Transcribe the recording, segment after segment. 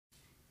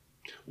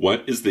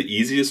What is the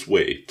easiest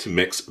way to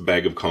mix a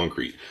bag of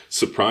concrete?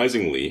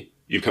 Surprisingly,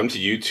 you come to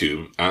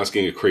YouTube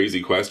asking a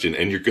crazy question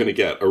and you're going to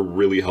get a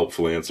really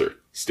helpful answer.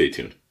 Stay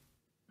tuned.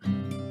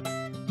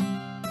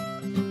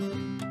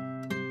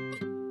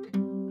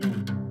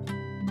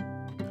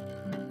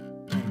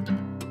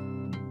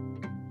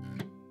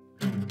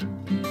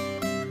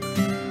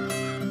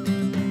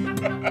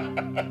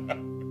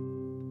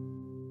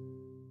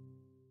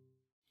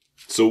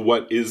 So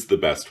what is the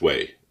best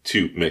way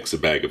to mix a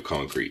bag of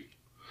concrete?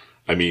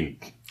 I mean,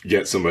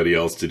 get somebody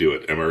else to do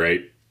it, am I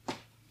right?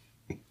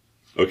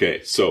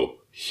 Okay, so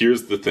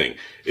here's the thing.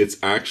 It's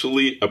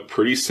actually a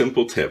pretty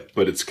simple tip,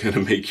 but it's going to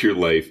make your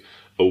life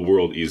a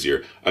world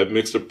easier. I've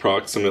mixed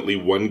approximately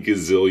 1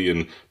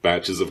 gazillion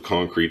batches of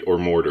concrete or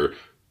mortar.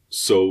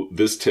 So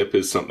this tip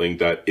is something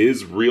that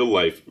is real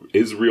life,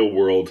 is real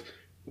world,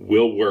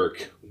 will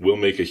work, will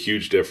make a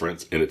huge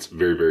difference, and it's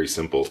very, very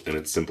simple. And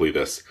it's simply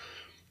this.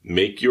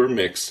 Make your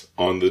mix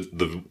on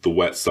the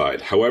wet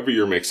side, however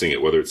you're mixing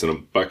it, whether it's in a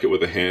bucket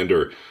with a hand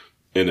or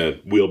in a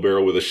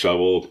wheelbarrow with a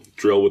shovel,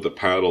 drill with a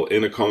paddle,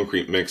 in a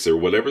concrete mixer,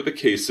 whatever the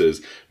case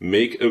is,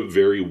 make a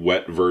very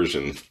wet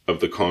version of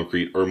the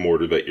concrete or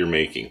mortar that you're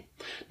making.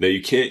 Now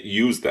you can't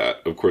use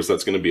that. Of course,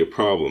 that's going to be a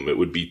problem. It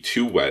would be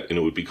too wet and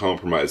it would be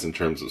compromised in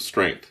terms of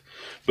strength.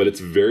 But it's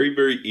very,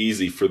 very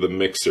easy for the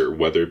mixer,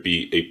 whether it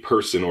be a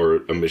person or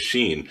a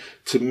machine,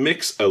 to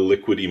mix a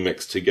liquidy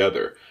mix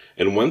together.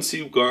 And once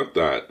you've got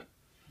that,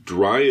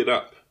 dry it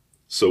up.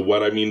 So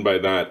what I mean by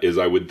that is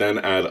I would then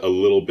add a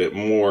little bit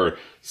more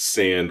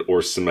sand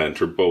or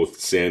cement, or both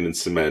sand and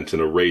cement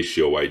in a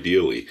ratio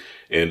ideally,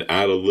 and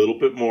add a little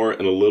bit more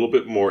and a little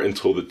bit more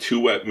until the too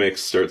wet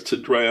mix starts to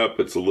dry up.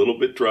 It's a little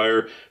bit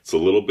drier, it's a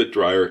little bit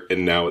drier,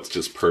 and now it's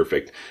just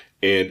perfect.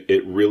 And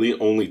it really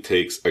only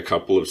takes a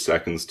couple of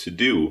seconds to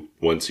do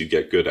once you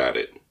get good at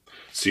it.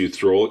 So you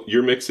throw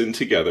your mix in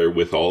together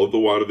with all of the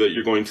water that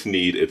you're going to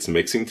need. It's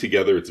mixing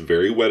together. It's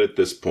very wet at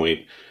this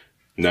point.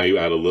 Now you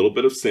add a little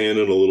bit of sand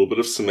and a little bit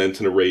of cement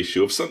in a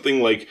ratio of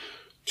something like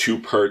 2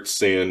 parts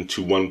sand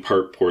to 1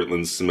 part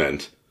Portland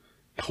cement.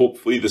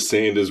 Hopefully the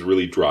sand is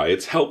really dry.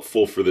 It's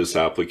helpful for this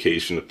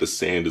application if the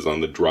sand is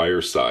on the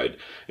drier side.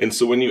 And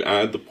so when you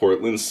add the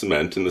Portland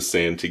cement and the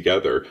sand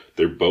together,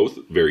 they're both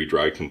very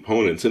dry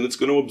components, and it's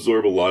going to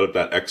absorb a lot of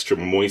that extra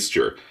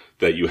moisture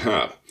that you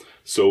have.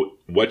 So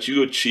what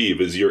you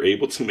achieve is you're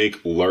able to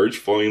make large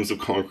volumes of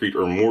concrete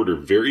or mortar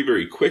very,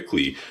 very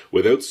quickly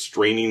without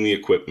straining the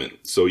equipment.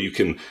 So you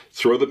can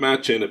throw the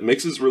batch in, it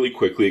mixes really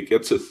quickly, it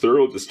gets a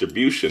thorough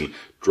distribution,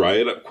 dry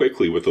it up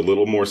quickly with a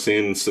little more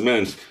sand and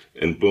cement,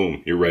 and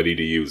boom, you're ready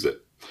to use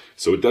it.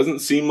 So it doesn't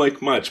seem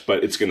like much,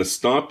 but it's going to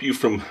stop you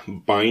from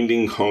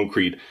binding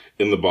concrete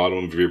in the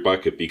bottom of your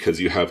bucket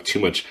because you have too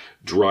much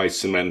dry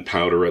cement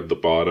powder at the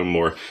bottom,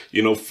 or,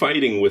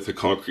 fighting with a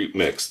concrete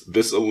mix.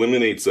 This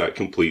eliminates that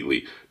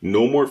completely.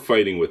 No more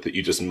fighting with it.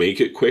 You just make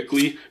it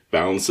quickly,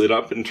 balance it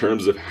up in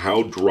terms of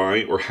how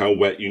dry or how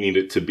wet you need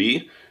it to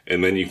be,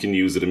 and then you can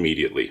use it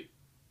immediately.